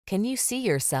Can you see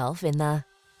yourself in the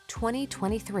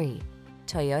 2023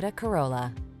 Toyota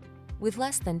Corolla? With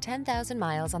less than 10,000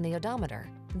 miles on the odometer,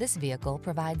 this vehicle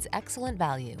provides excellent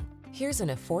value. Here's an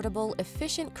affordable,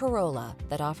 efficient Corolla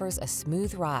that offers a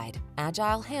smooth ride,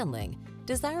 agile handling,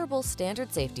 desirable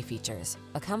standard safety features,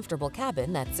 a comfortable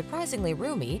cabin that's surprisingly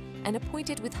roomy, and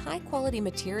appointed with high-quality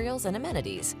materials and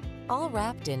amenities, all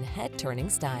wrapped in head-turning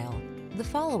style. The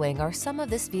following are some of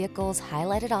this vehicle's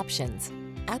highlighted options: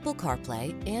 Apple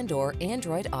CarPlay and/or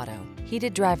Android Auto,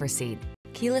 heated driver's seat,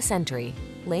 keyless entry,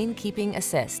 lane keeping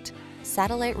assist,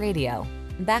 satellite radio,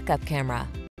 backup camera,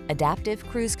 adaptive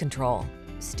cruise control,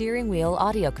 steering wheel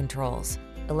audio controls,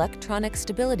 electronic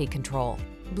stability control,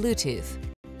 Bluetooth.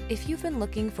 If you've been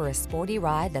looking for a sporty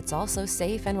ride that's also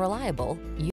safe and reliable,